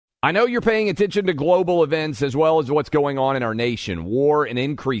I know you're paying attention to global events as well as what's going on in our nation. War and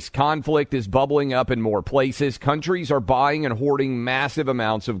increased conflict is bubbling up in more places. Countries are buying and hoarding massive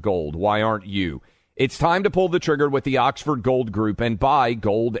amounts of gold. Why aren't you? It's time to pull the trigger with the Oxford Gold Group and buy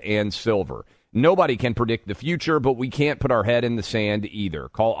gold and silver. Nobody can predict the future, but we can't put our head in the sand either.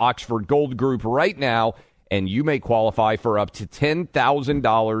 Call Oxford Gold Group right now, and you may qualify for up to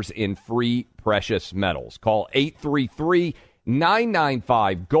 $10,000 in free precious metals. Call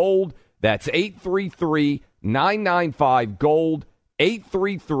 833-995-GOLD. That's 833-995-GOLD,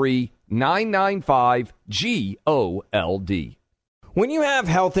 833-995-GOLD. When you have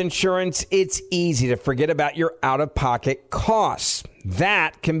health insurance, it's easy to forget about your out-of-pocket costs.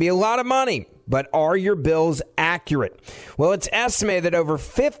 That can be a lot of money, but are your bills accurate? Well, it's estimated that over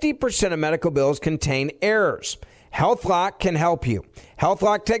 50% of medical bills contain errors. HealthLock can help you.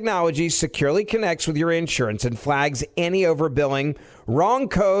 HealthLock technology securely connects with your insurance and flags any overbilling, wrong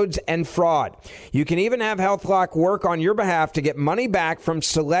codes, and fraud. You can even have HealthLock work on your behalf to get money back from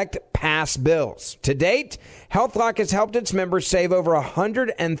select past bills. To date, HealthLock has helped its members save over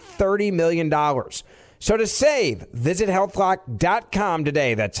 $130 million. So to save, visit HealthLock.com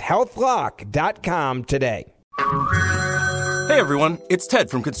today. That's HealthLock.com today. Hey everyone, it's Ted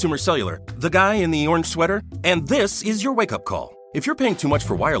from Consumer Cellular, the guy in the orange sweater, and this is your wake-up call. If you're paying too much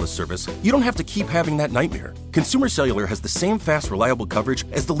for wireless service, you don't have to keep having that nightmare. Consumer Cellular has the same fast, reliable coverage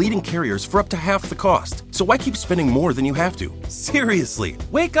as the leading carriers for up to half the cost. So why keep spending more than you have to? Seriously,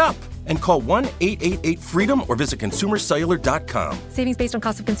 wake up and call 1-888-FREEDOM or visit consumercellular.com. Savings based on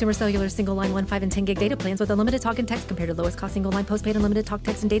cost of Consumer Cellular single line 1, 5, and 10 gig data plans with unlimited talk and text compared to lowest cost single line postpaid unlimited talk,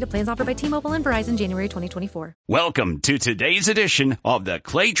 text, and data plans offered by T-Mobile and Verizon January 2024. Welcome to today's edition of the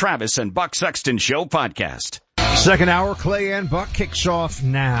Clay Travis and Buck Sexton Show podcast. Second hour, Clay and Buck kicks off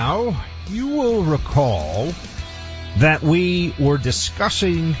now. You will recall that we were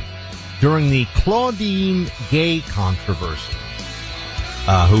discussing during the Claudine Gay controversy,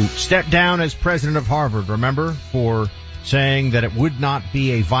 who stepped down as president of Harvard, remember, for saying that it would not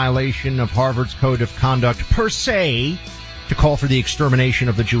be a violation of Harvard's code of conduct per se to call for the extermination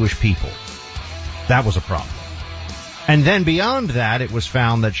of the Jewish people. That was a problem. And then beyond that, it was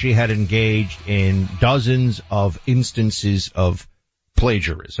found that she had engaged in dozens of instances of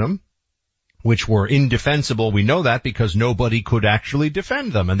plagiarism, which were indefensible. We know that because nobody could actually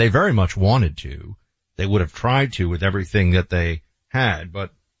defend them, and they very much wanted to. They would have tried to with everything that they had,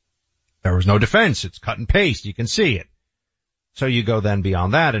 but there was no defense. It's cut and paste. You can see it. So you go then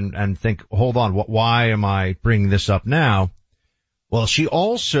beyond that and think, hold on, why am I bringing this up now? Well, she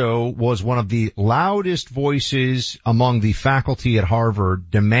also was one of the loudest voices among the faculty at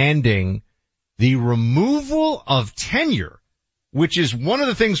Harvard demanding the removal of tenure, which is one of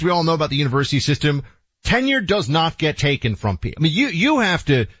the things we all know about the university system. Tenure does not get taken from people. I mean, you have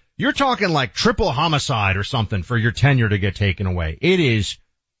to, you're talking like triple homicide or something for your tenure to get taken away. It is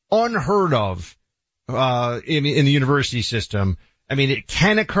unheard of, in the university system. I mean, it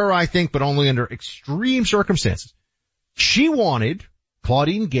can occur, I think, but only under extreme circumstances.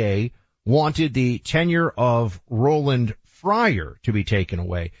 Claudine Gay wanted the tenure of Roland Fryer to be taken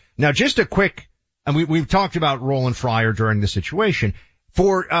away. Now, just a quick, and we've talked about Roland Fryer during the situation,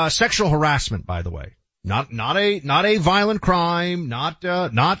 for sexual harassment, by the way. Not a violent crime, not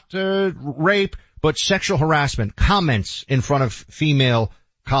rape, but sexual harassment, comments in front of female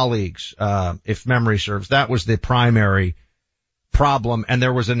colleagues, if memory serves. That was the primary problem, and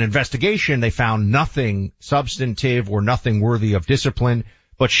there was an investigation. They found nothing substantive or nothing worthy of discipline,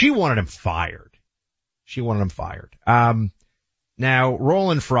 but she wanted him fired. Now,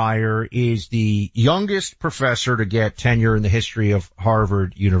 Roland Fryer is the youngest professor to get tenure in the history of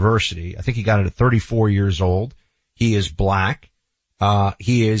Harvard University. I think he got it at 34 years old. He is black.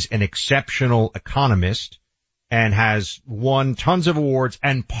 He is an exceptional economist and has won tons of awards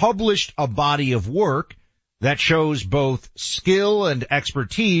and published a body of work that shows both skill and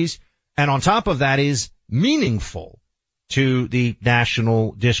expertise, and on top of that is meaningful to the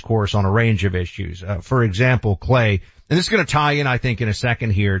national discourse on a range of issues. For example, Clay, and this is going to tie in, I think, in a second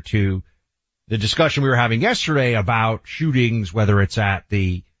here to the discussion we were having yesterday about shootings, whether it's at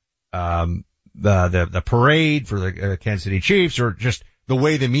the parade for the Kansas City Chiefs or just the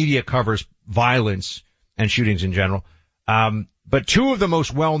way the media covers violence and shootings in general. But two of the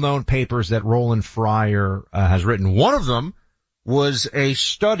most well-known papers that Roland Fryer has written, one of them was a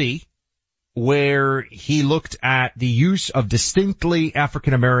study where he looked at the use of distinctly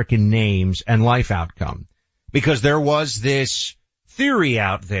African-American names and life outcome, because there was this theory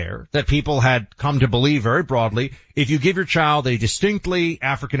out there that people had come to believe very broadly. If you give your child a distinctly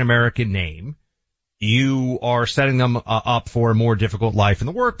African-American name, you are setting them up for a more difficult life in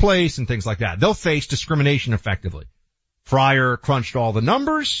the workplace and things like that. They'll face discrimination effectively. Fryer crunched all the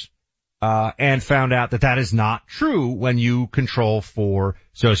numbers, and found out that that is not true when you control for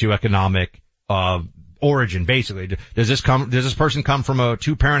socioeconomic, origin, basically. Does this person come from a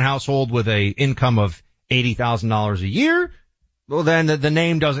 2-parent household with a income of $80,000 a year? Well, then the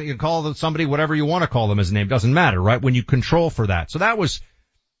name doesn't, you can call somebody whatever you want to call them as a name, doesn't matter, right? When you control for that. So that was,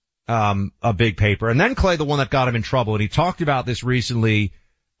 a big paper. And then Clay, the one that got him in trouble, and he talked about this recently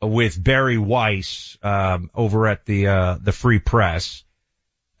with Barry Weiss, over at the Free Press,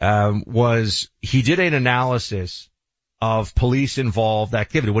 was he did an analysis of police involved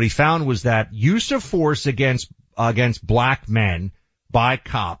activity. What he found was that use of force against black men by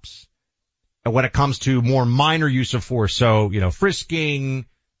cops, when it comes to more minor use of force, so, frisking,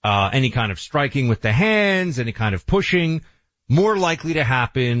 any kind of striking with the hands, any kind of pushing, more likely to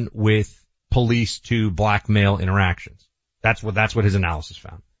happen with police to black male interactions. That's what his analysis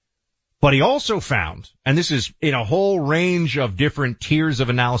found. But he also found, and this is in a whole range of different tiers of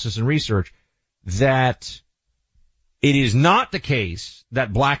analysis and research, that it is not the case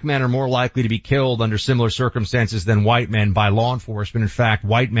that black men are more likely to be killed under similar circumstances than white men by law enforcement. In fact,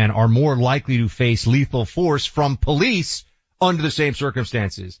 white men are more likely to face lethal force from police under the same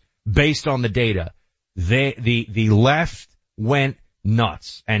circumstances based on the data. The left went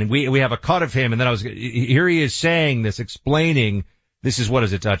nuts. And we have a cut of him, and then here he is saying this, explaining, this is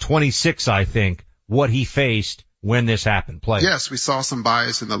 26, I think, what he faced when this happened. Play. Yes, we saw some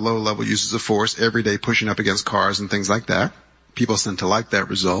bias in the low-level uses of force, every day pushing up against cars and things like that. People tend to like that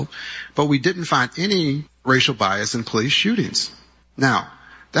result. But we didn't find any racial bias in police shootings. Now,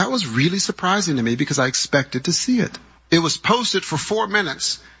 that was really surprising to me because I expected to see it. It was posted for 4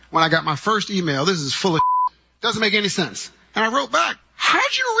 minutes when I got my first email. This is full of doesn't make any sense. And I wrote back,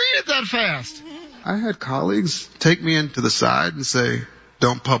 how'd you read it that fast? I had colleagues take me into the side and say,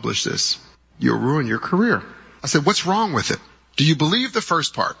 don't publish this. You'll ruin your career. I said, what's wrong with it? Do you believe the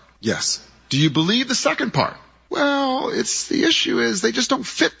first part? Yes. Do you believe the second part? Well, the issue is they just don't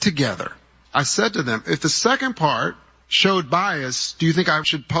fit together. I said to them, if the second part showed bias, do you think I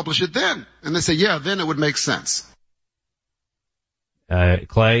should publish it then? And they say, yeah, then it would make sense.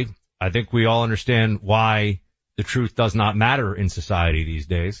 Clay, I think we all understand why the truth does not matter in society these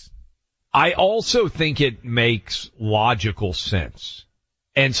days. I also think it makes logical sense.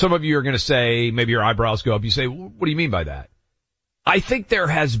 And some of you are going to say, maybe your eyebrows go up, you say, what do you mean by that? I think there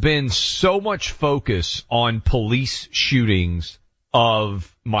has been so much focus on police shootings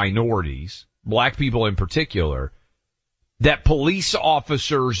of minorities, black people in particular, that police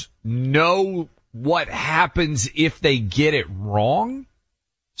officers know what happens if they get it wrong,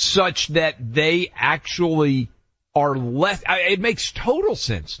 such that they actually are less. It makes total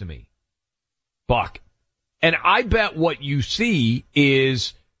sense to me, Buck. And I bet what you see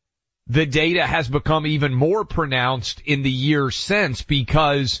is the data has become even more pronounced in the years since,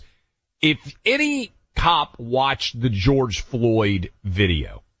 because if any cop watched the George Floyd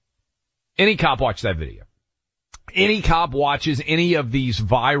video, any cop watched that video, any cop watches any of these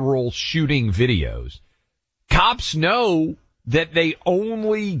viral shooting videos, cops know that they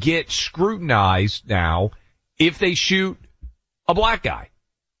only get scrutinized now if they shoot a black guy.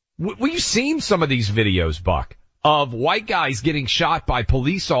 We've seen some of these videos, Buck, of white guys getting shot by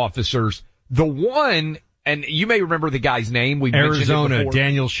police officers. The one, and you may remember the guy's name. We Arizona,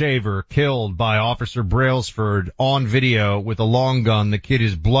 Daniel Shaver, killed by Officer Brailsford on video with a long gun. The kid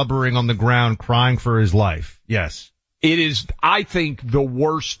is blubbering on the ground, crying for his life. Yes. It is, I think, the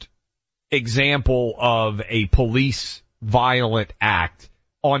worst example of a police violent act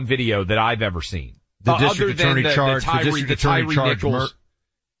on video that I've ever seen. The district attorney charged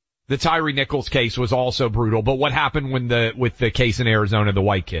The Tyree Nichols case was also brutal, but what happened with the case in Arizona, the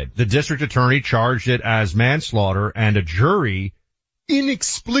white kid? The district attorney charged it as manslaughter, and a jury,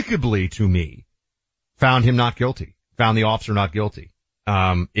 inexplicably to me, found him not guilty, found the officer not guilty.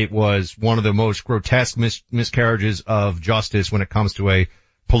 It was one of the most grotesque miscarriages of justice when it comes to a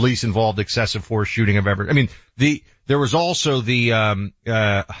police-involved excessive force shooting I've ever. I mean, there was also the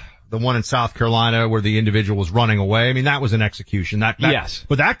one in South Carolina where the individual was running away. I mean, that was an execution. Yes.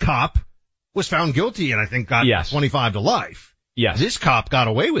 But that cop was found guilty and I think got 25 to life. Yes. This cop got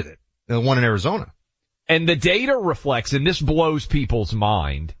away with it. The one in Arizona. And the data reflects, and this blows people's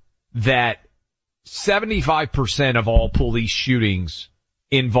mind, that 75% of all police shootings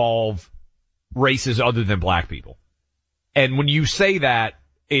involve races other than black people. And when you say that,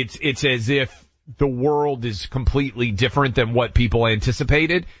 it's as if the world is completely different than what people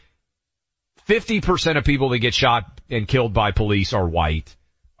anticipated. 50% of people that get shot and killed by police are white.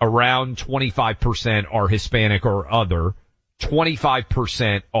 around 25% are Hispanic or other,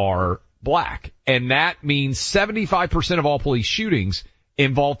 25% are black. And that means 75% of all police shootings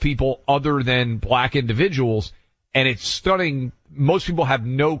involve people other than black individuals. And it's stunning. Most people have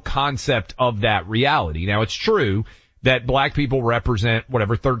no concept of that reality. Now, it's true that black people represent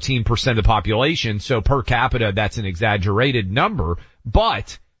 13% of the population. So per capita, that's an exaggerated number,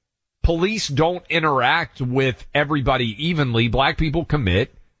 but police don't interact with everybody evenly. Black people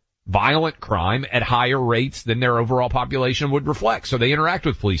commit violent crime at higher rates than their overall population would reflect. So they interact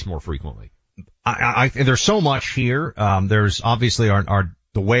with police more frequently. There's so much here. There's obviously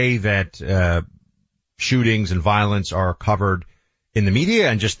the way that, shootings and violence are covered in the media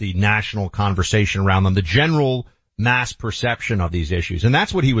and just the national conversation around them, the general mass perception of these issues. And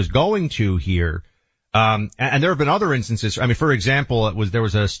that's what he was going to here. And there have been other instances. I mean, for example, there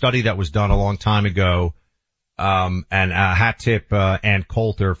was a study that was done a long time ago, and hat tip, Ann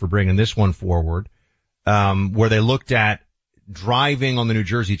Coulter for bringing this one forward, where they looked at driving on the New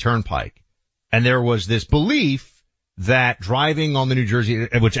Jersey Turnpike. And there was this belief that driving on the New Jersey,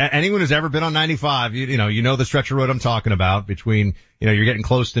 which anyone who's ever been on 95, you know the stretch of road I'm talking about between, you're getting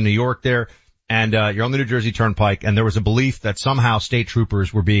close to New York there. And you're on the New Jersey Turnpike, and there was a belief that somehow state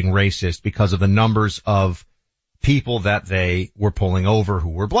troopers were being racist because of the numbers of people that they were pulling over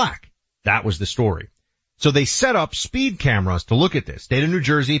who were black. That was the story. So they set up speed cameras to look at this. State of New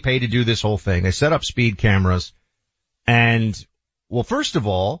Jersey paid to do this whole thing. They set up speed cameras. And, well, first of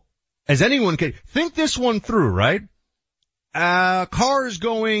all, as anyone can think this one through, right? Cars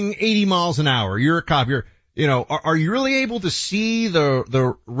going 80 miles an hour. You're a cop. Are you really able to see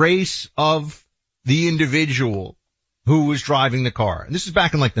the race of the individual who was driving the car? And this is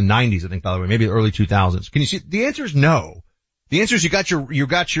back in like the 90s, I think, by the way, maybe the early 2000s. Can you see? The answer is no. The answer is you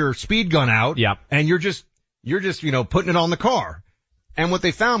got your speed gun out. Yep. And you're just, putting it on the car. And what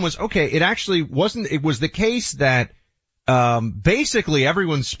they found was, okay, it actually wasn't, it was the case that, basically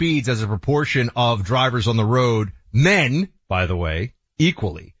everyone speeds as a proportion of drivers on the road, men, by the way,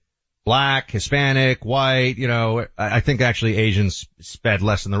 equally. Black, Hispanic, white, I think actually Asians sped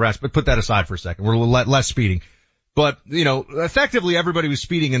less than the rest, but put that aside for a second. We're less speeding. But, effectively everybody was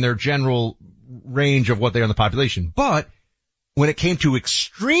speeding in their general range of what they are in the population. But when it came to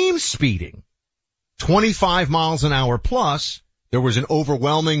extreme speeding, 25 miles an hour plus, there was an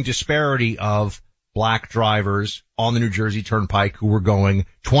overwhelming disparity of black drivers on the New Jersey Turnpike who were going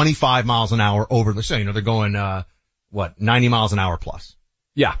 25 miles an hour over the, they're going, 90 miles an hour plus.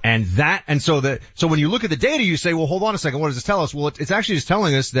 Yeah. So when you look at the data, you say, well, hold on a second. What does this tell us? Well, it's actually just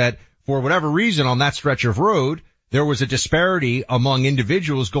telling us that for whatever reason on that stretch of road, there was a disparity among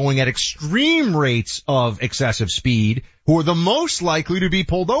individuals going at extreme rates of excessive speed who are the most likely to be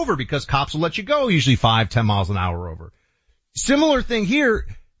pulled over because cops will let you go usually 5-10 miles an hour over. Similar thing here.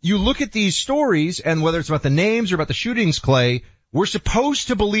 You look at these stories and whether it's about the names or about the shootings, Clay, we're supposed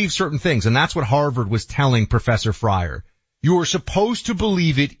to believe certain things. And that's what Harvard was telling Professor Fryer. You are supposed to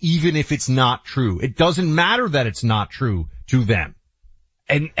believe it even if it's not true. It doesn't matter that it's not true to them.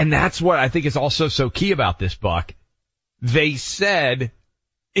 And that's what I think is also so key about this, Buck. They said,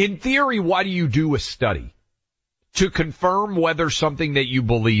 in theory, why do you do a study? To confirm whether something that you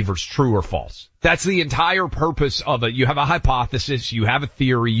believe is true or false. That's the entire purpose of it. You have a hypothesis, you have a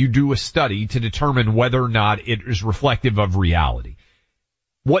theory, you do a study to determine whether or not it is reflective of reality.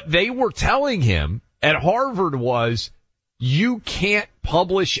 What they were telling him at Harvard was, you can't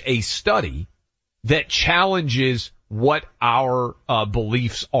publish a study that challenges what our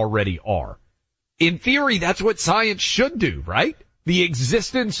beliefs already are. In theory, that's what science should do, right? The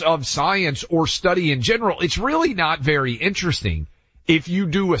existence of science or study in general, it's really not very interesting if you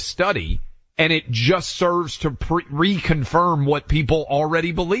do a study and it just serves to reconfirm what people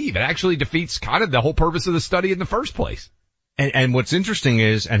already believe. It actually defeats kind of the whole purpose of the study in the first place. And what's interesting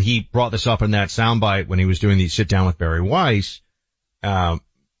is, and he brought this up in that soundbite when he was doing the sit down with Barry Weiss,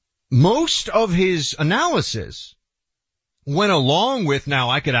 most of his analysis went along with, now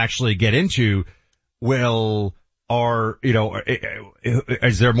I could actually get into, well,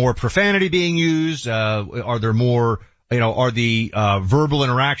 is there more profanity being used? Are there more, are the verbal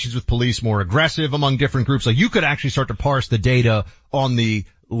interactions with police more aggressive among different groups? Like you could actually start to parse the data on the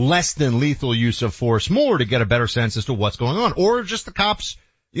less than lethal use of force more to get a better sense as to what's going on. Or just the cops,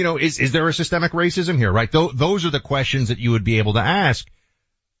 is there a systemic racism here, right? Those are the questions that you would be able to ask.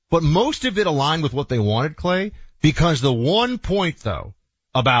 But most of it aligned with what they wanted, Clay, because the one point though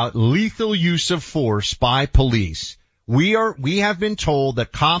about lethal use of force by police, we have been told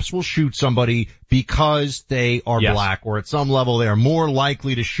that cops will shoot somebody because they are black, or at some level they are more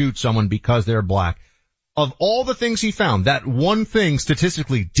likely to shoot someone because they're black. of all the things he found, that one thing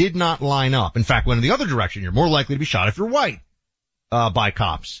statistically did not line up. In fact, went in the other direction. You're more likely to be shot if you're white, by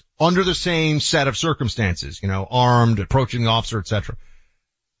cops under the same set of circumstances, armed, approaching the officer, etc.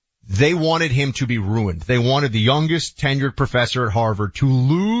 They wanted him to be ruined. They wanted the youngest tenured professor at Harvard to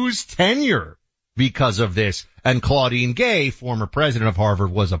lose tenure because of this. And Claudine Gay, former president of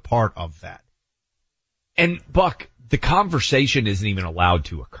Harvard, was a part of that. And Buck, the conversation isn't even allowed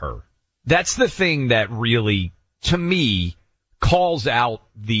to occur. That's the thing that really, to me, calls out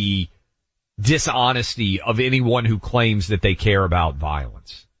the dishonesty of anyone who claims that they care about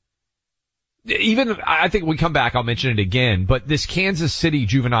violence. Even, I think when we come back, I'll mention it again, but this Kansas City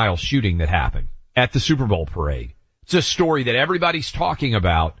juvenile shooting that happened at the Super Bowl parade, it's a story that everybody's talking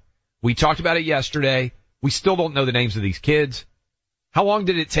about. We talked about it yesterday. We still don't know the names of these kids. How long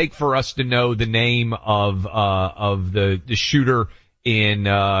did it take for us to know the name of the shooter in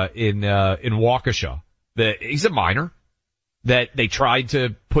Waukesha? He's a minor that they tried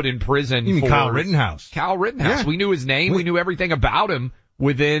to put in prison. You mean Kyle Rittenhouse? Kyle Rittenhouse. Yeah. We knew his name. We knew everything about him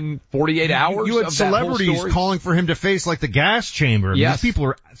within 48 hours. You had celebrities calling for him to face like the gas chamber. Yes. These people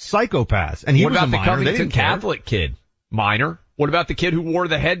are psychopaths. And he was a minor. What about the Covington Catholic kid? Minor. What about the kid who wore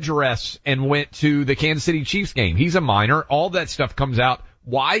the headdress and went to the Kansas City Chiefs game? He's a minor. All that stuff comes out.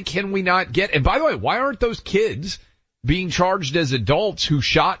 Why can we not get, and by the way, why aren't those kids being charged as adults who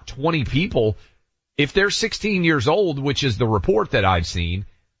shot 20 people? If they're 16 years old, which is the report that I've seen,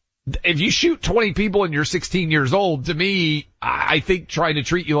 if you shoot 20 people and you're 16 years old, to me, I think trying to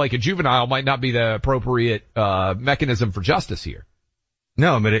treat you like a juvenile might not be the appropriate mechanism for justice here.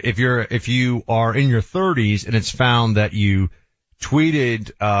 No, but if you are in your 30s and it's found that you tweeted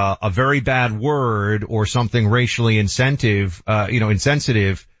a very bad word or something racially insensitive,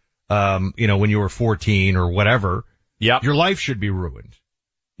 when you were 14 or whatever, your life should be ruined.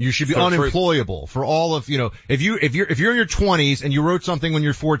 You should be unemployable for all of, if you're in your 20s and you wrote something when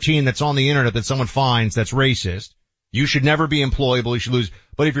you're 14 that's on the internet that someone finds that's racist, you should never be employable. You should lose.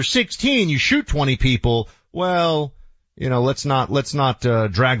 But if you're 16, you shoot 20 people, well, let's not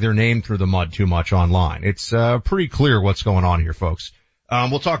drag their name through the mud too much online. It's pretty clear what's going on here, folks.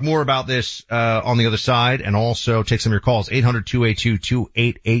 We'll talk more about this on the other side and also take some of your calls.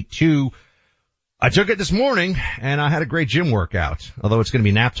 800-282-2882. I took it this morning and I had a great gym workout, although it's going to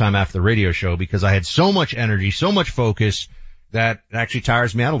be nap time after the radio show because I had so much energy, so much focus that it actually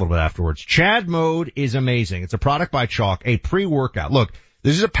tires me out a little bit afterwards. Chad Mode is amazing. It's a product by Chalk, a pre-workout. Look,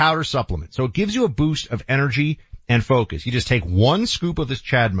 this is a powder supplement, so it gives you a boost of energy and focus. You just take one scoop of this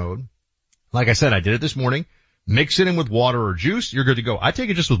Chad Mode. Like I said, I did it this morning. Mix it in with water or juice. You're good to go. I take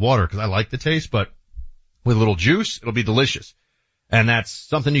it just with water because I like the taste, but with a little juice, it'll be delicious. And that's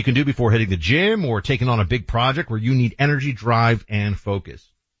something you can do before hitting the gym or taking on a big project where you need energy, drive, and focus.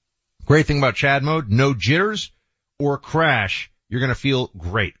 Great thing about Chad Mode, no jitters or crash. You're going to feel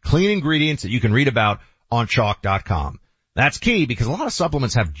great. Clean ingredients that you can read about on chalk.com. That's key because a lot of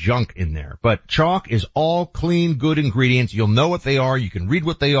supplements have junk in there, but Chalk is all clean, good ingredients. You'll know what they are. You can read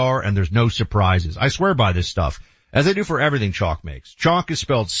what they are, and there's no surprises. I swear by this stuff, as I do for everything Chalk makes. Chalk is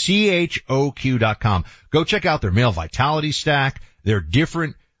spelled CHOQ.com. Go check out their Male Vitality Stack. There are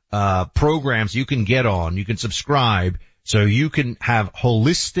different programs you can get on. You can subscribe so you can have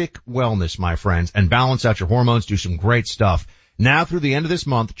holistic wellness, my friends, and balance out your hormones, do some great stuff. Now through the end of this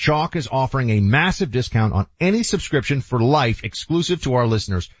month, Chalk is offering a massive discount on any subscription for life exclusive to our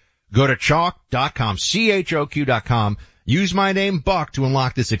listeners. Go to chalk.com, CHOQ.com. Use my name, Buck, to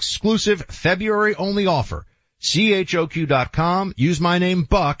unlock this exclusive February-only offer. CHOQ.com. Use my name,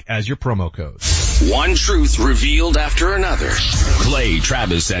 Buck, as your promo code. One truth revealed after another. Clay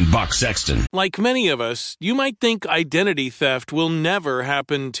Travis and Buck Sexton. Like many of us, you might think identity theft will never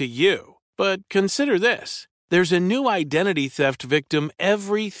happen to you. But consider this. There's a new identity theft victim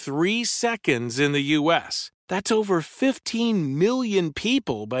every 3 seconds in the U.S. That's over 15 million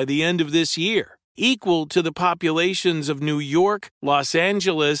people by the end of this year, equal to the populations of New York, Los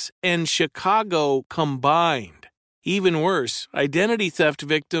Angeles, and Chicago combined. Even worse, identity theft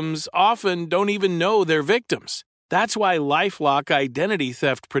victims often don't even know they're victims. That's why LifeLock Identity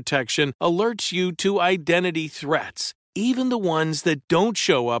Theft Protection alerts you to identity threats, even the ones that don't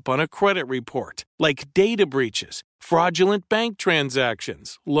show up on a credit report, like data breaches, fraudulent bank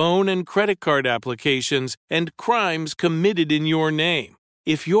transactions, loan and credit card applications, and crimes committed in your name.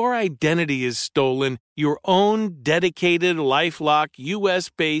 If your identity is stolen, your own dedicated LifeLock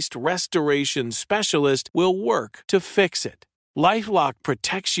U.S.-based restoration specialist will work to fix it. LifeLock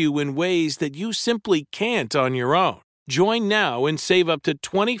protects you in ways that you simply can't on your own. Join now and save up to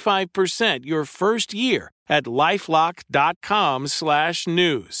 25% your first year at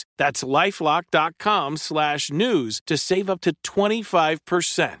LifeLock.com/news. That's LifeLock.com/news to save up to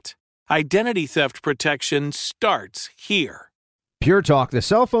 25%. Identity theft protection starts here. Pure Talk, the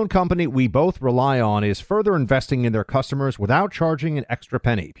cell phone company we both rely on, is further investing in their customers without charging an extra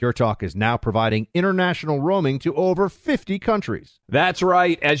penny. Pure Talk is now providing international roaming to over 50 countries. That's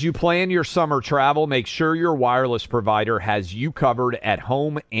right. As you plan your summer travel, make sure your wireless provider has you covered at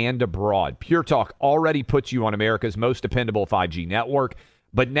home and abroad. Pure Talk already puts you on America's most dependable 5G network,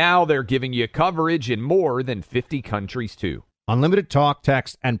 but now they're giving you coverage in more than 50 countries, too. Unlimited talk,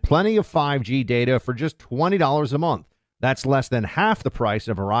 text, and plenty of 5G data for just $20 a month. That's less than half the price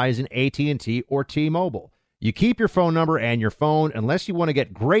of Verizon, AT&T, or T-Mobile. You keep your phone number and your phone unless you want to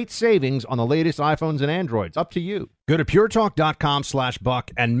get great savings on the latest iPhones and Androids. Up to you. Go to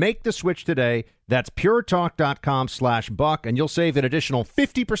puretalk.com/buck and make the switch today. That's puretalk.com/buck, and you'll save an additional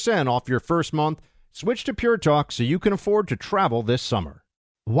 50% off your first month. Switch to Pure Talk so you can afford to travel this summer.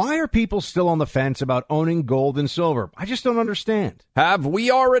 Why are people still on the fence about owning gold and silver? I just don't understand. Have we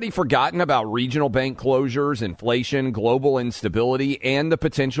already forgotten about regional bank closures, inflation, global instability, and the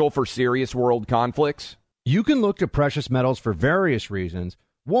potential for serious world conflicts? You can look to precious metals for various reasons.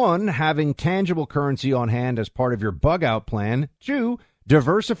 1, having tangible currency on hand as part of your bug-out plan. 2,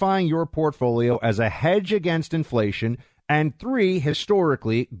 diversifying your portfolio as a hedge against inflation. And 3,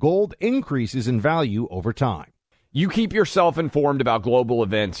 historically, gold increases in value over time. You keep yourself informed about global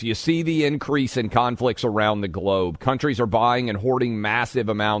events. You see the increase in conflicts around the globe. Countries are buying and hoarding massive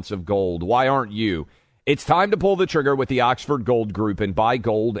amounts of gold. Why aren't you? It's time to pull the trigger with the Oxford Gold Group and buy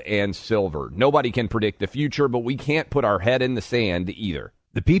gold and silver. Nobody can predict the future, but we can't put our head in the sand either.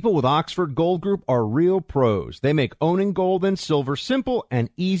 The people with Oxford Gold Group are real pros. They make owning gold and silver simple and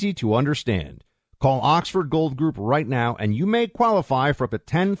easy to understand. Call Oxford Gold Group right now, and you may qualify for up to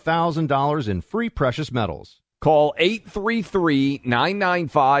 $10,000 in free precious metals. Call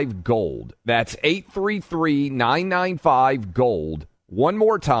 833-995-GOLD. That's 833-995-GOLD. One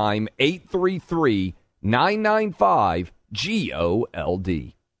more time,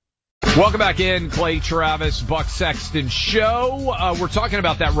 833-995-GOLD. Welcome back in, Clay Travis, Buck Sexton Show. We're talking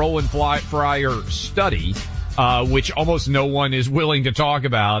about that Roland Fryer study, which almost no one is willing to talk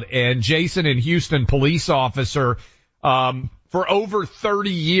about. And Jason in Houston, police officer, for over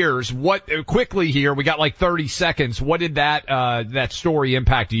 30 years, quickly here, we got like 30 seconds. What did that story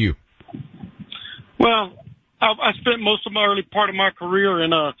impact you? Well, I spent most of my early part of my career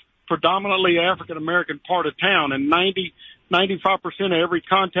in a predominantly African-American part of town, and 95% of every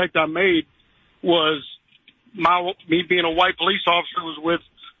contact I made was me being a white police officer was with,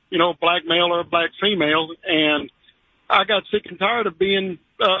 a black male or a black female, and I got sick and tired of being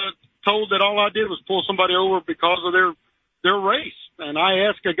told that all I did was pull somebody over because of their race. And I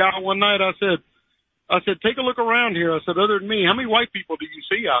asked a guy one night, I said, take a look around here. I said, other than me, how many white people do you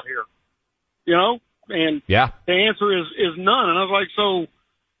see out here? And yeah, the answer is none. And I was like, so,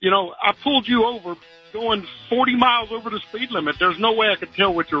 I pulled you over going 40 miles over the speed limit. There's no way I could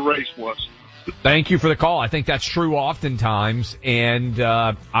tell what your race was. Thank you for the call. I think that's true oftentimes. And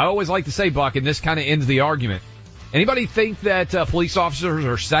I always like to say, Buck, and this kind of ends the argument. Anybody think that police officers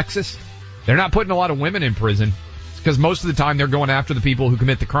are sexist? They're not putting a lot of women in prison. Because most of the time they're going after the people who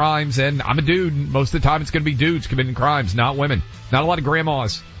commit the crimes, and I'm a dude. Most of the time it's going to be dudes committing crimes, not women. Not a lot of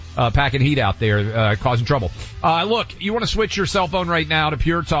grandmas packing heat out there causing trouble. Look, you want to switch your cell phone right now to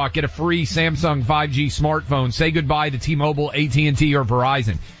Pure Talk, get a free Samsung 5G smartphone, say goodbye to T-Mobile, AT&T, or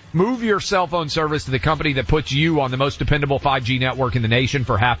Verizon. Move your cell phone service to the company that puts you on the most dependable 5G network in the nation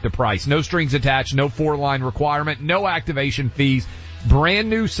for half the price. No strings attached, no 4-line requirement, no activation fees. Brand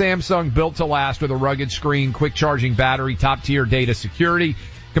new Samsung built to last with a rugged screen, quick charging battery, top tier data security.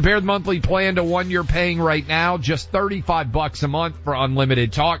 Compare the monthly plan to one you're paying right now, just $35 a month for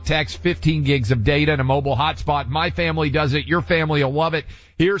unlimited talk, text, 15 gigs of data, and a mobile hotspot. My family does it. Your family will love it.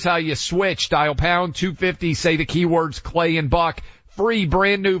 Here's how you switch. Dial pound 250, say the keywords Clay and Buck. Free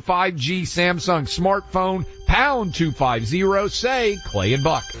brand new 5G Samsung smartphone, pound 250, say Clay and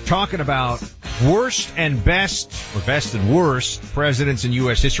Buck. Talking about worst and best, or best and worst presidents in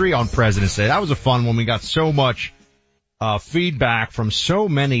U.S. history on President's Day. That was a fun one. We got so much feedback from so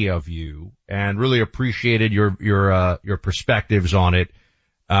many of you, and really appreciated your perspectives on it.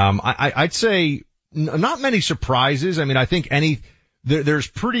 I'd say not many surprises. I mean, I think there's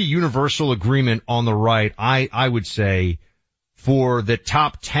pretty universal agreement on the right, I would say, for the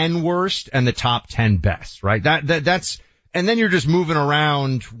top 10 worst and the top 10 best, right? That's, and then you're just moving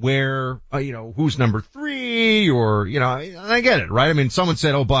around where, who's number 3 or, and I get it, right? I mean, someone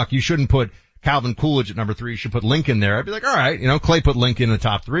said, oh, Buck, you shouldn't put Calvin Coolidge at number 3. You should put Lincoln there. I'd be like, all right, Clay put Lincoln in the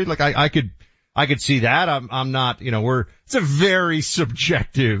top 3. Like, I could see that. I'm not, it's a very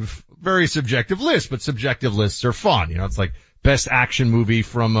subjective list, but subjective lists are fun. It's like best action movie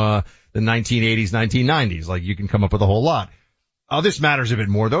from, the 1980s, 1990s. Like, you can come up with a whole lot. This matters a bit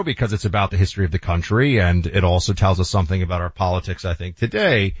more though, because it's about the history of the country, and it also tells us something about our politics, I think,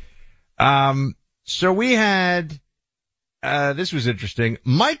 today. So we had, this was interesting.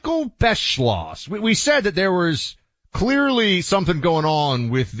 Michael Beschloss. We said that there was clearly something going on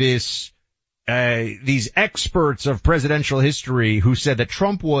with this, these experts of presidential history who said that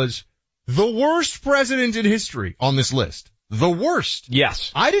Trump was the worst president in history on this list. The worst.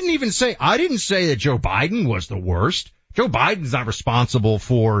 Yes. I didn't say that Joe Biden was the worst. Joe Biden's not responsible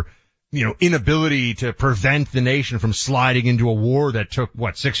for, inability to prevent the nation from sliding into a war that took,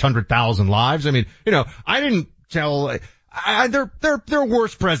 600,000 lives? I mean, I didn't tell, they're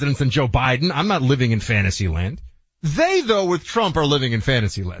worse presidents than Joe Biden. I'm not living in fantasy land. They, though, with Trump are living in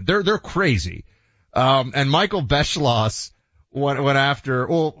fantasy land. They're crazy. And Michael Beschloss went after,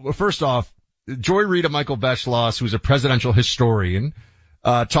 first off, Joy Reid of Michael Beschloss, who's a presidential historian,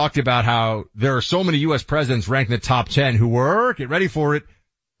 talked about how there are so many U.S. presidents ranked in the top 10 who were, get ready for it,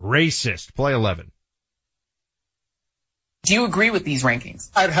 racist. Play 11. Do you agree with these rankings?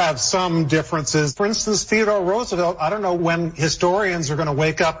 I'd have some differences. For instance, Theodore Roosevelt, I don't know when historians are going to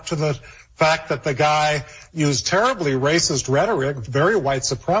wake up to the fact that the guy used terribly racist rhetoric, very white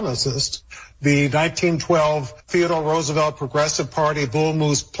supremacist. The 1912 Theodore Roosevelt Progressive Party Bull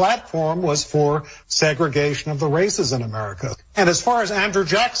Moose platform was for segregation of the races in America. And as far as Andrew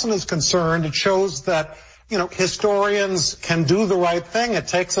Jackson is concerned, it shows that, historians can do the right thing. It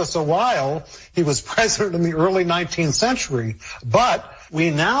takes us a while. He was president in the early 19th century. But we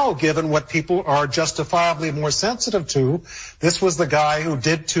now, given what people are justifiably more sensitive to, this was the guy who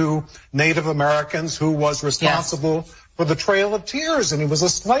did to Native Americans, who was responsible for the Trail of Tears, and he was a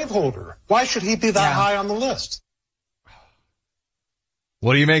slaveholder. Why should he be that high on the list?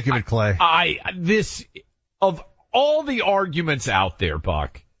 What do you make of it, Clay? Of all the arguments out there,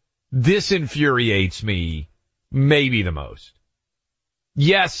 Buck, this infuriates me maybe the most.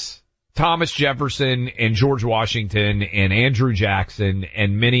 Yes, Thomas Jefferson and George Washington and Andrew Jackson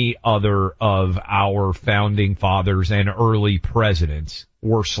and many other of our founding fathers and early presidents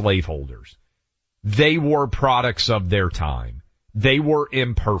were slaveholders. They were products of their time. They were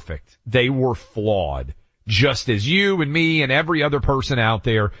imperfect. They were flawed. Just as you and me and every other person out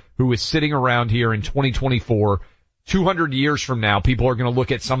there who is sitting around here in 2024, 200 years from now, people are going to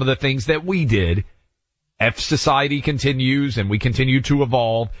look at some of the things that we did. If society continues and we continue to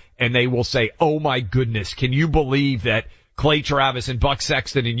evolve, and they will say, oh my goodness, can you believe that Clay Travis and Buck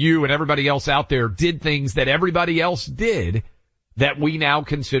Sexton and you and everybody else out there did things that everybody else did that we now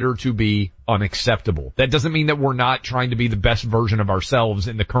consider to be unacceptable? That doesn't mean that we're not trying to be the best version of ourselves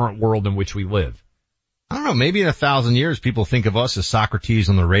in the current world in which we live. I don't know, maybe in 1,000 years people think of us as Socrates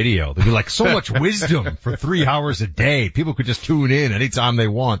on the radio. They'd be like, so much wisdom for 3 hours a day. People could just tune in anytime they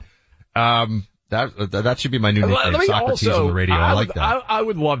want. That should be my new nickname, Socrates on the radio. I like that. I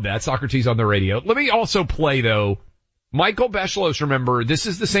would love that, Socrates on the radio. Let me also play, though, Michael Beschloss. Remember, this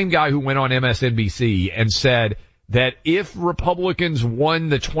is the same guy who went on MSNBC and said that if Republicans won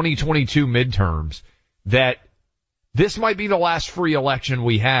the 2022 midterms, that this might be the last free election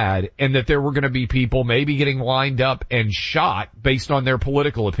we had, and that there were going to be people maybe getting lined up and shot based on their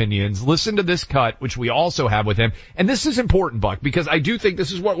political opinions. Listen to this cut, which we also have with him. And this is important, Buck, because I do think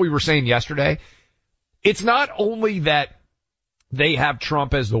this is what we were saying yesterday. It's not only that they have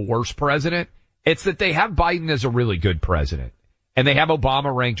Trump as the worst president, it's that they have Biden as a really good president. And they have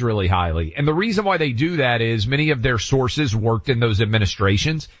Obama ranked really highly. And the reason why they do that is many of their sources worked in those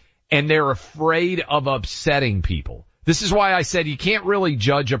administrations, and they're afraid of upsetting people. This is why I said you can't really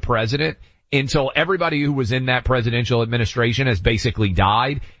judge a president until everybody who was in that presidential administration has basically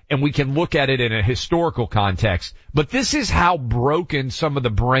died, and we can look at it in a historical context. But this is how broken some of the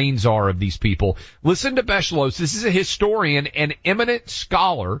brains are of these people. Listen to Beschloss. This is a historian, an eminent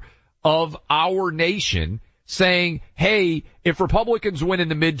scholar of our nation, saying, hey, if Republicans win in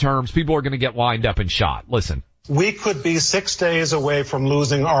the midterms, people are going to get lined up and shot. Listen. We could be 6 days away from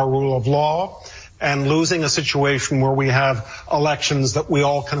losing our rule of law and losing a situation where we have elections that we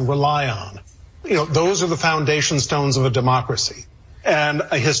all can rely on. Those are the foundation stones of a democracy. And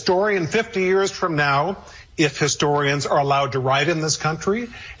a historian 50 years from now, if historians are allowed to write in this country,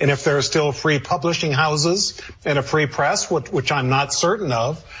 and if there are still free publishing houses and a free press, which I'm not certain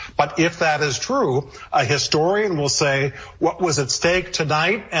of, but if that is true, a historian will say what was at stake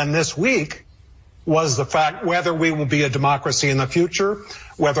tonight and this week was the fact whether we will be a democracy in the future,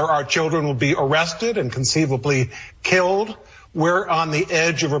 whether our children will be arrested and conceivably killed. We're on the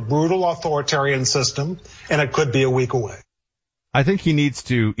edge of a brutal authoritarian system, and it could be a week away. I think he needs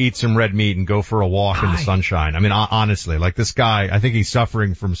to eat some red meat and go for a walk in the sunshine. I mean, honestly, like this guy, I think he's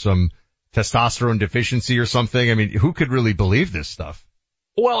suffering from some testosterone deficiency or something. I mean, who could really believe this stuff?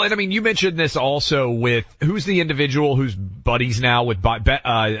 Well, and I mean, you mentioned this also with who's the individual who's buddies now with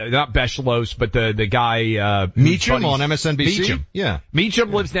not Beschloss, but the guy Meacham on MSNBC. Meacham. Yeah.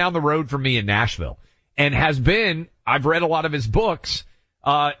 Meacham lives down the road from me in Nashville and has been. I've read a lot of his books.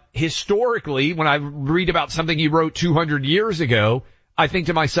 Historically, when I read about something he wrote 200 years ago, I think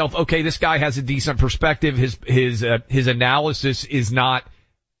to myself, okay, this guy has a decent perspective. His analysis is not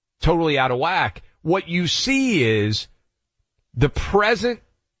totally out of whack. What you see is the present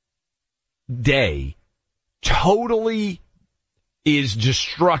day totally is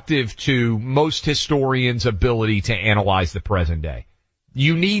destructive to most historians' ability to analyze the present day.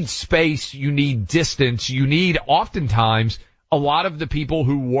 You need space, you need distance, you need oftentimes a lot of the people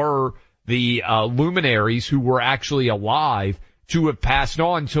who were the luminaries who were actually alive to have passed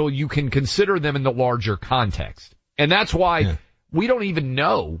on until you can consider them in the larger context. And that's why we don't even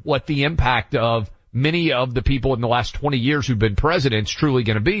know what the impact of many of the people in the last 20 years who've been presidents truly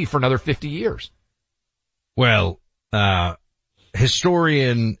going to be for another 50 years. Well,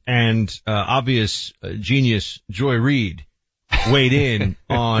 historian and obvious genius Joy Reid weighed in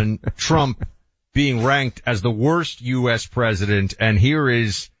on Trump being ranked as the worst U.S. president, and here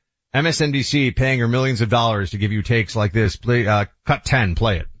is MSNBC paying her millions of dollars to give you takes like this. Play, cut 10,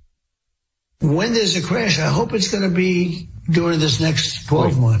 play it. When there's a crash, I hope it's going to be during this next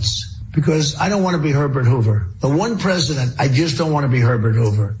 12 months. Because I don't want to be Herbert Hoover. The one president, I just don't want to be Herbert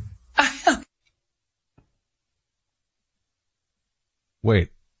Hoover. Wait,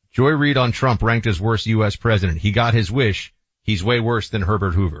 Joy Reid on Trump ranked as worst U.S. president. He got his wish. He's way worse than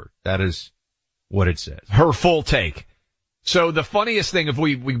Herbert Hoover. That is what it says. Her full take. So the funniest thing, if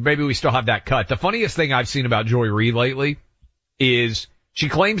maybe we still have that cut, the funniest thing I've seen about Joy Reid lately is she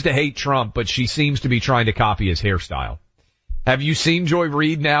claims to hate Trump, but she seems to be trying to copy his hairstyle. Have you seen Joy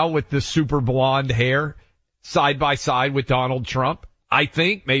Reid now with the super blonde hair side by side with Donald Trump? I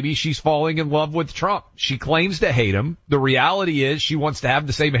think maybe she's falling in love with Trump. She claims to hate him. The reality is she wants to have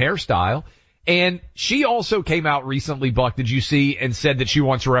the same hairstyle. And she also came out recently, Buck, did you see, and said that she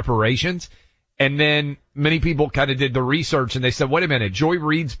wants reparations. And then many people kind of did the research and they said, wait a minute, Joy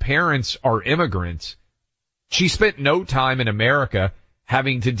Reid's parents are immigrants. She spent no time in America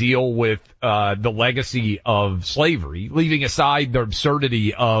having to deal with the legacy of slavery, leaving aside the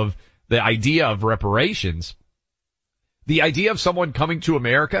absurdity of the idea of reparations. The idea of someone coming to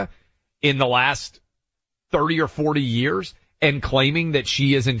America in the last 30 or 40 years and claiming that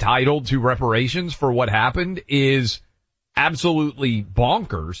she is entitled to reparations for what happened is absolutely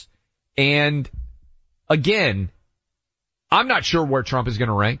bonkers. And again, I'm not sure where Trump is going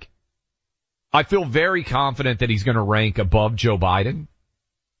to rank. I feel very confident that he's going to rank above Joe Biden.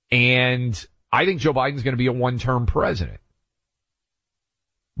 And I think Joe Biden's going to be a one-term president.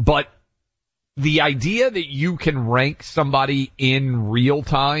 But the idea that you can rank somebody in real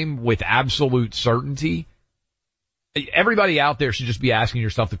time with absolute certainty, everybody out there should just be asking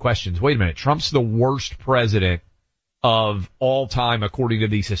yourself the questions. Wait a minute, Trump's the worst president of all time according to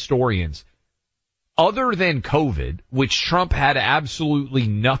these historians. Other than COVID, which Trump had absolutely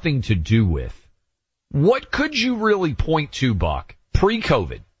nothing to do with, what could you really point to, Buck,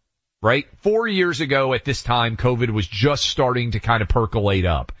 pre-COVID? Right? 4 years ago at this time, COVID was just starting to kind of percolate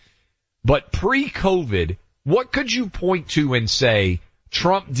up. But pre-COVID, what could you point to and say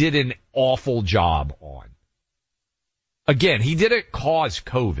Trump did an awful job on? Again, he didn't cause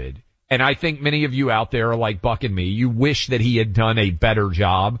COVID. And I think many of you out there are like Buck and me. You wish that he had done a better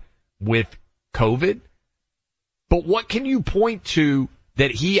job with COVID. But what can you point to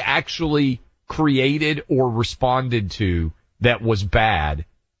that he actually created or responded to that was bad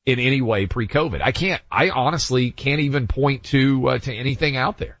in any way pre-COVID? I honestly can't even point to anything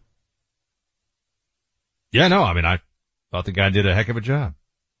out there. Yeah, no, I mean, I thought the guy did a heck of a job.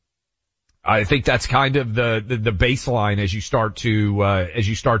 I think that's kind of the baseline as you start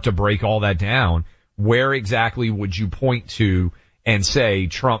to break all that down. Where exactly would you point to and say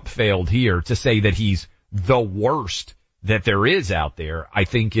Trump failed here? To say that he's the worst that there is out there, I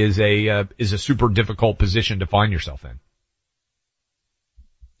think is a super difficult position to find yourself in.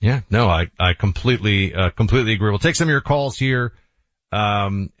 Yeah, no, I completely agree. We'll take some of your calls here.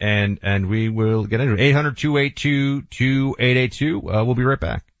 And we will get into it. 800-282-2882. We'll be right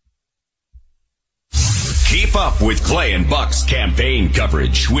back. Keep up with Clay and Buck's campaign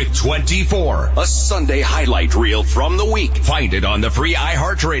coverage with 24, a Sunday highlight reel from the week. Find it on the free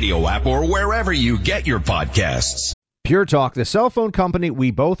iHeartRadio app or wherever you get your podcasts. Pure Talk, the cell phone company we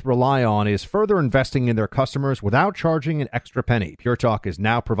both rely on, is further investing in their customers without charging an extra penny. Pure Talk is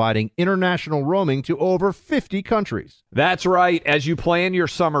now providing international roaming to over 50 countries. That's right. As you plan your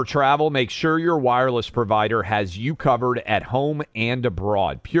summer travel, make sure your wireless provider has you covered at home and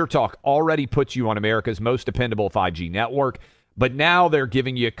abroad. Pure Talk already puts you on America's most dependable 5G network, but now they're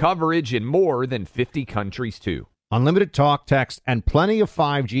giving you coverage in more than 50 countries, too. Unlimited talk, text, and plenty of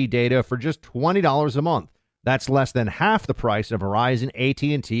 5G data for just $20 a month. That's less than half the price of Verizon,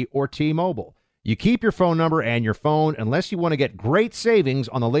 AT&T, or T-Mobile. You keep your phone number and your phone unless you want to get great savings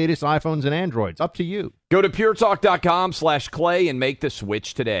on the latest iPhones and Androids. Up to you. Go to puretalk.com/Clay and make the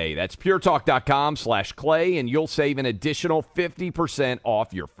switch today. That's puretalk.com/Clay, and you'll save an additional 50%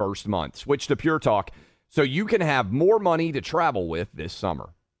 off your first month. Switch to Pure Talk so you can have more money to travel with this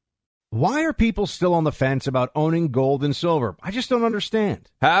summer. Why are people still on the fence about owning gold and silver? I just don't understand.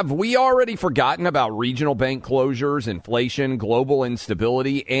 Have we already forgotten about regional bank closures, inflation, global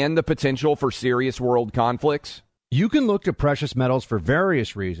instability, and the potential for serious world conflicts? You can look to precious metals for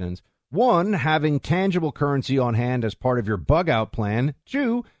various reasons. 1, having tangible currency on hand as part of your bug-out plan.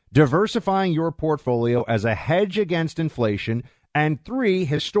 2, diversifying your portfolio as a hedge against inflation. And 3,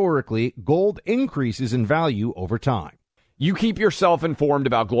 historically, gold increases in value over time. You keep yourself informed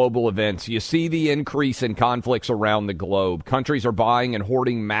about global events. You see the increase in conflicts around the globe. Countries are buying and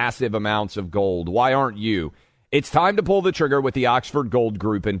hoarding massive amounts of gold. Why aren't you? It's time to pull the trigger with the Oxford Gold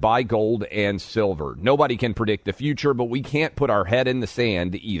Group and buy gold and silver. Nobody can predict the future, but we can't put our head in the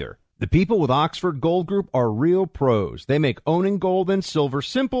sand either. The people with Oxford Gold Group are real pros. They make owning gold and silver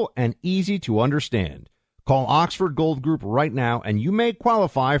simple and easy to understand. Call Oxford Gold Group right now, and you may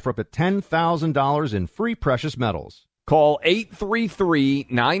qualify for up to $10,000 in free precious metals. Call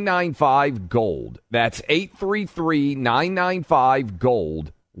 833-995-GOLD. That's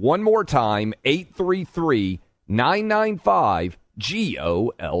 833-995-GOLD. One more time,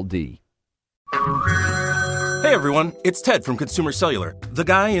 833-995-GOLD. Hey everyone, it's Ted from Consumer Cellular, the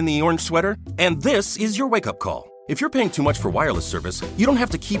guy in the orange sweater, and this is your wake-up call. If you're paying too much for wireless service, you don't have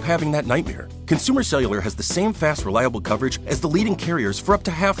to keep having that nightmare. Consumer Cellular has the same fast, reliable coverage as the leading carriers for up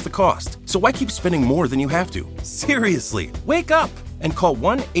to half the cost. So why keep spending more than you have to? Seriously, wake up and call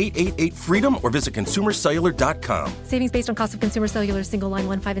 1-888-FREEDOM or visit consumercellular.com. Savings based on cost of Consumer Cellular single line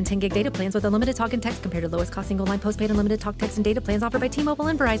 1, 5, and 10 gig data plans with unlimited talk and text compared to lowest cost single line postpaid unlimited talk, text, and data plans offered by T-Mobile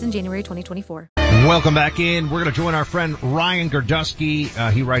and Verizon January 2024. Welcome back in. We're going to join our friend Ryan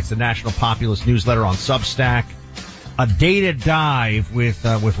Gerdusky. He writes the National Populist newsletter on Substack. A data dive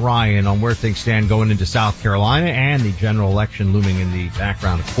with Ryan on where things stand going into South Carolina and the general election looming in the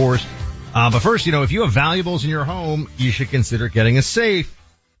background, of course. But first, if you have valuables in your home, you should consider getting a safe.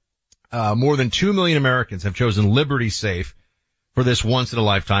 More than 2 million Americans have chosen Liberty Safe for this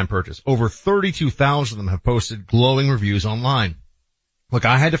once-in-a-lifetime purchase. Over 32,000 of them have posted glowing reviews online. Look,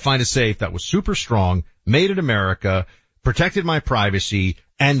 I had to find a safe that was super strong, made in America, protected my privacy,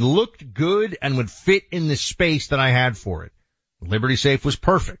 and looked good and would fit in the space that I had for it. Liberty Safe was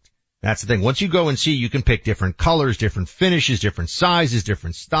perfect. That's the thing. Once you go and see, you can pick different colors, different finishes, different sizes,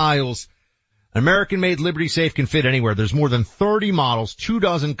 different styles. An American-made Liberty Safe can fit anywhere. There's more than 30 models,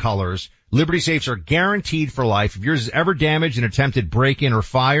 24 colors. Liberty Safes are guaranteed for life. If yours is ever damaged in attempted break-in or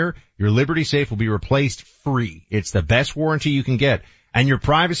fire, your Liberty Safe will be replaced free. It's the best warranty you can get. And your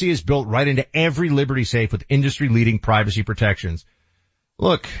privacy is built right into every Liberty Safe with industry-leading privacy protections.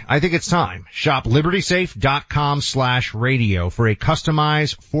 Look, I think it's time. Shop libertysafe.com/radio for a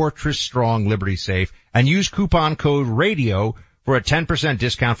customized fortress-strong Liberty Safe and use coupon code RADIO for a 10%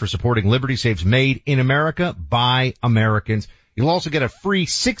 discount for supporting Liberty Safes made in America by Americans. You'll also get a free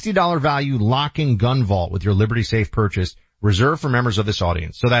 $60 value lock-in gun vault with your Liberty Safe purchase reserved for members of this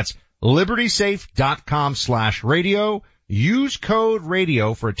audience. So that's libertysafe.com/radio. Use code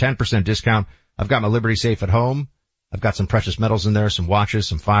RADIO for a 10% discount. I've got my Liberty Safe at home. I've got some precious metals in there, some watches,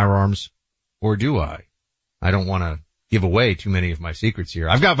 some firearms. Or do I? I don't want to give away too many of my secrets here.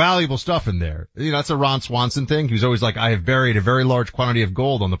 I've got valuable stuff in there. That's a Ron Swanson thing. He was always like, I have buried a very large quantity of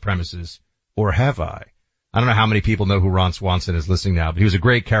gold on the premises. Or have I? I don't know how many people know who Ron Swanson is listening now, but he was a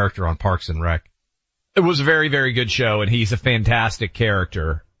great character on Parks and Rec. It was a very, very good show, and he's a fantastic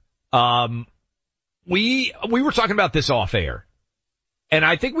character. We were talking about this off air, and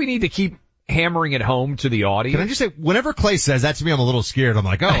I think we need to keep hammering it home to the audience. Can I just say, whenever Clay says that to me, I'm a little scared. I'm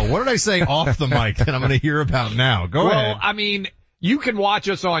like, oh, what did I say off the mic that I'm going to hear about now? Go ahead. Well, I mean, you can watch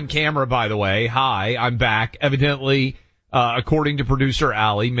us on camera, by the way. Hi, I'm back. Evidently, according to producer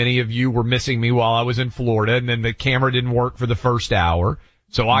Allie. Many of you were missing me while I was in Florida, and then the camera didn't work for the first hour.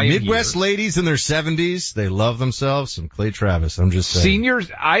 So I am Midwest here. Ladies in their 70s, they love themselves some Clay Travis. I'm just saying. Seniors,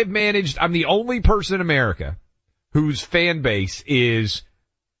 I'm the only person in America whose fan base is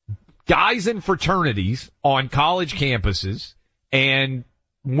guys in fraternities on college campuses and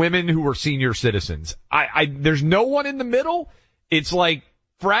women who are senior citizens. There's no one in the middle. It's like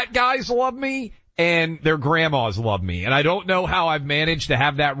frat guys love me and their grandmas love me. And I don't know how I've managed to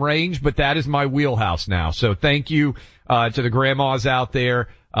have that range, but that is my wheelhouse now. So thank you, to the grandmas out there.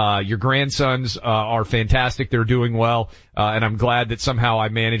 Your grandsons, are fantastic. They're doing well. And I'm glad that somehow I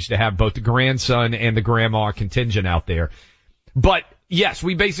managed to have both the grandson and the grandma contingent out there. But yes,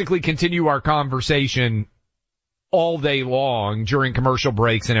 we basically continue our conversation all day long during commercial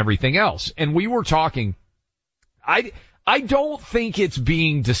breaks and everything else. And we were talking, I don't think it's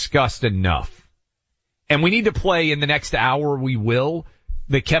being discussed enough. And we need to play in the next hour, we will,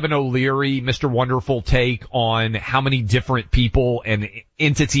 the Kevin O'Leary, Mr. Wonderful take on how many different people and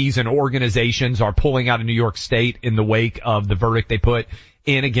entities and organizations are pulling out of New York State in the wake of the verdict they put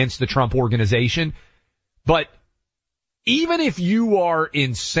in against the Trump organization. But even if you are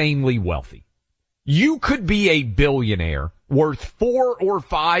insanely wealthy, you could be a billionaire worth $4 or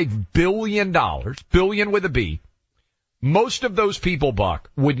 $5 billion, billion with a B. Most of those people,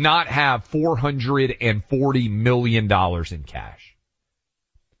 Buck, would not have $440 million in cash.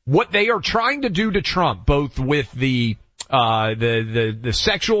 What they are trying to do to Trump, both with the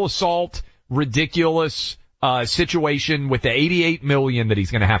sexual assault, ridiculous, situation with the $88 million that he's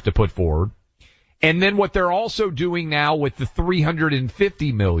going to have to put forward. And then what they're also doing now with the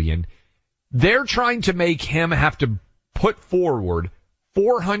 $350 million, they're trying to make him have to put forward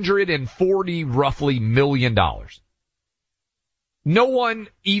 $440 roughly million. No one,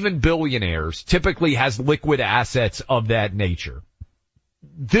 even billionaires, typically has liquid assets of that nature.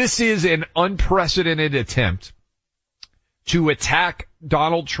 This is an unprecedented attempt to attack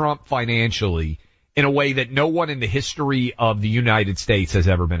Donald Trump financially in a way that no one in the history of the United States has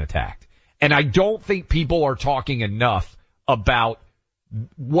ever been attacked. And I don't think people are talking enough about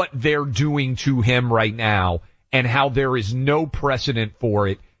what they're doing to him right now and how there is no precedent for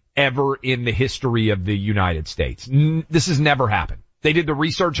it ever in the history of the United States. This has never happened. They did the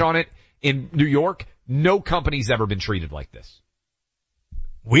research on it in New York. No company's ever been treated like this.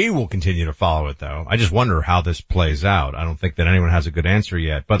 We will continue to follow it, though. I just wonder how this plays out. I don't think that anyone has a good answer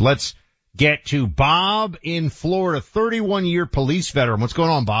yet. But let's get to Bob in Florida, 31-year police veteran. What's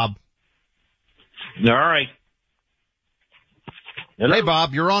going on, Bob? All right. Hello? Hey,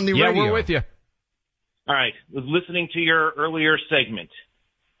 Bob, you're on the radio. Yeah, we're with you. All right. I was listening to your earlier segment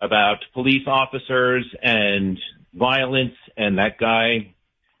about police officers and violence and that guy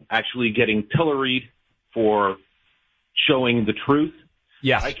actually getting pilloried for showing the truth.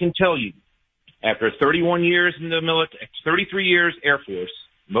 Yes. I can tell you, after 31 years in the military, 33 years Air Force,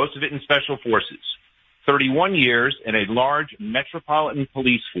 most of it in Special Forces, 31 years in a large metropolitan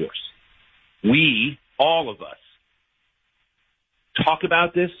police force, we, all of us, talk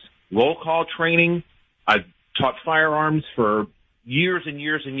about this, roll call training. I've taught firearms for years and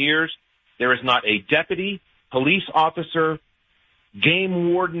years and years. There is not a deputy, police officer,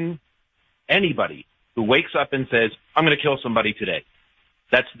 game warden, anybody who wakes up and says, I'm going to kill somebody today.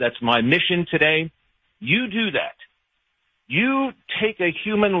 That's my mission today. You do that. You take a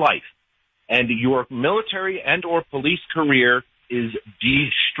human life and your military and or police career is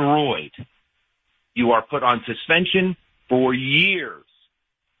destroyed. You are put on suspension for years.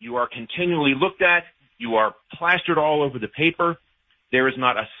 You are continually looked at. You are plastered all over the paper. There is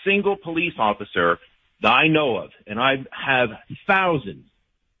not a single police officer that I know of, and I have thousands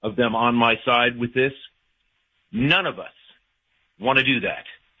of them on my side with this. None of us want to do that.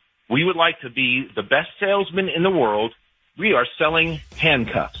 We would like to be the best salesman in the world. We are selling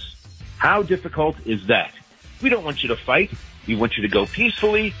handcuffs. How difficult is that? We don't want you to fight. We want you to go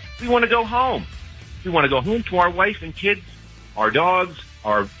peacefully. We want to go home. We want to go home to our wife and kids, our dogs,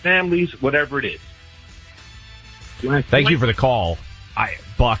 our families, whatever it is. Thank you for the call.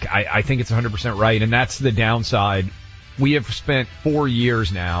 Buck, I think it's 100% right, and that's the downside. We have spent 4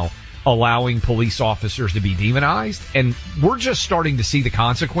 years now allowing police officers to be demonized, and we're just starting to see the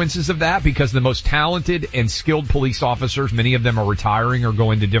consequences of that because the most talented and skilled police officers, many of them are retiring or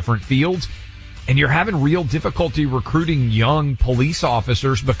going to different fields, and you're having real difficulty recruiting young police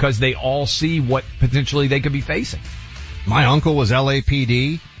officers because they all see what potentially they could be facing. My uncle was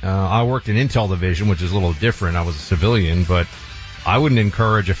LAPD. I worked in Intel Division, which is a little different. I was a civilian, but I wouldn't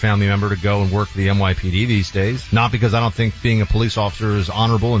encourage a family member to go and work for the NYPD these days. Not because I don't think being a police officer is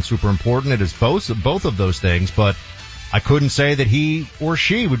honorable and super important. It is both of those things, but I couldn't say that he or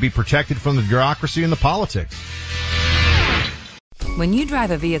she would be protected from the bureaucracy and the politics. When you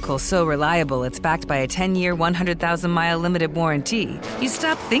drive a vehicle so reliable it's backed by a 10-year, 100,000-mile limited warranty, you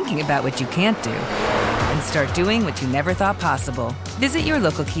stop thinking about what you can't do and start doing what you never thought possible. Visit your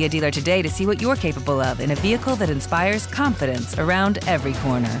local Kia dealer today to see what you're capable of in a vehicle that inspires confidence around every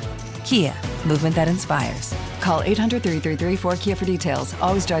corner. Kia, movement that inspires. Call 800-333-4KIA for details.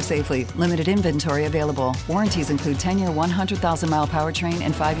 Always drive safely. Limited inventory available. Warranties include 10-year 100,000-mile powertrain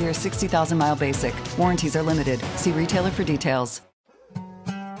and 5-year 60,000-mile basic. Warranties are limited. See retailer for details.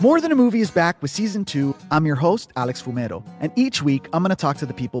 More Than a Movie is back with Season 2. I'm your host, Alex Fumero. And each week, I'm going to talk to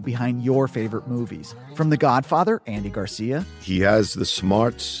the people behind your favorite movies. From The Godfather, Andy Garcia. He has the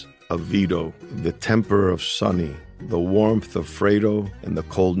smarts of Vito, the temper of Sonny, the warmth of Fredo, and the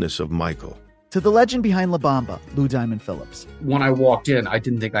coldness of Michael. To the legend behind La Bamba, Lou Diamond Phillips. When I walked in, I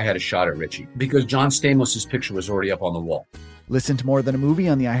didn't think I had a shot at Richie because John Stamos' picture was already up on the wall. Listen to More Than a Movie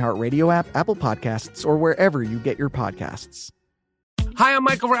on the iHeartRadio app, Apple Podcasts, or wherever you get your podcasts. Hi, I'm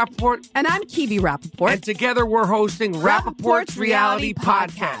Michael Rappaport. And I'm Kibi Rappaport. And together we're hosting Rappaport's Reality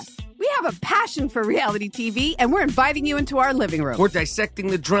Podcast. We have a passion for reality TV, and we're inviting you into our living room. We're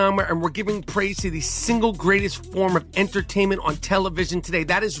dissecting the drama, and we're giving praise to the single greatest form of entertainment on television today.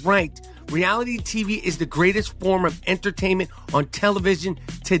 That is right. Reality TV is the greatest form of entertainment on television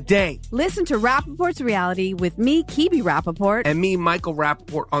today. Listen to Rappaport's Reality with me, Kibi Rappaport. And me, Michael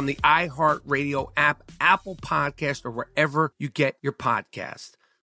Rappaport, on the iHeartRadio app, Apple Podcast, or wherever you get your podcast.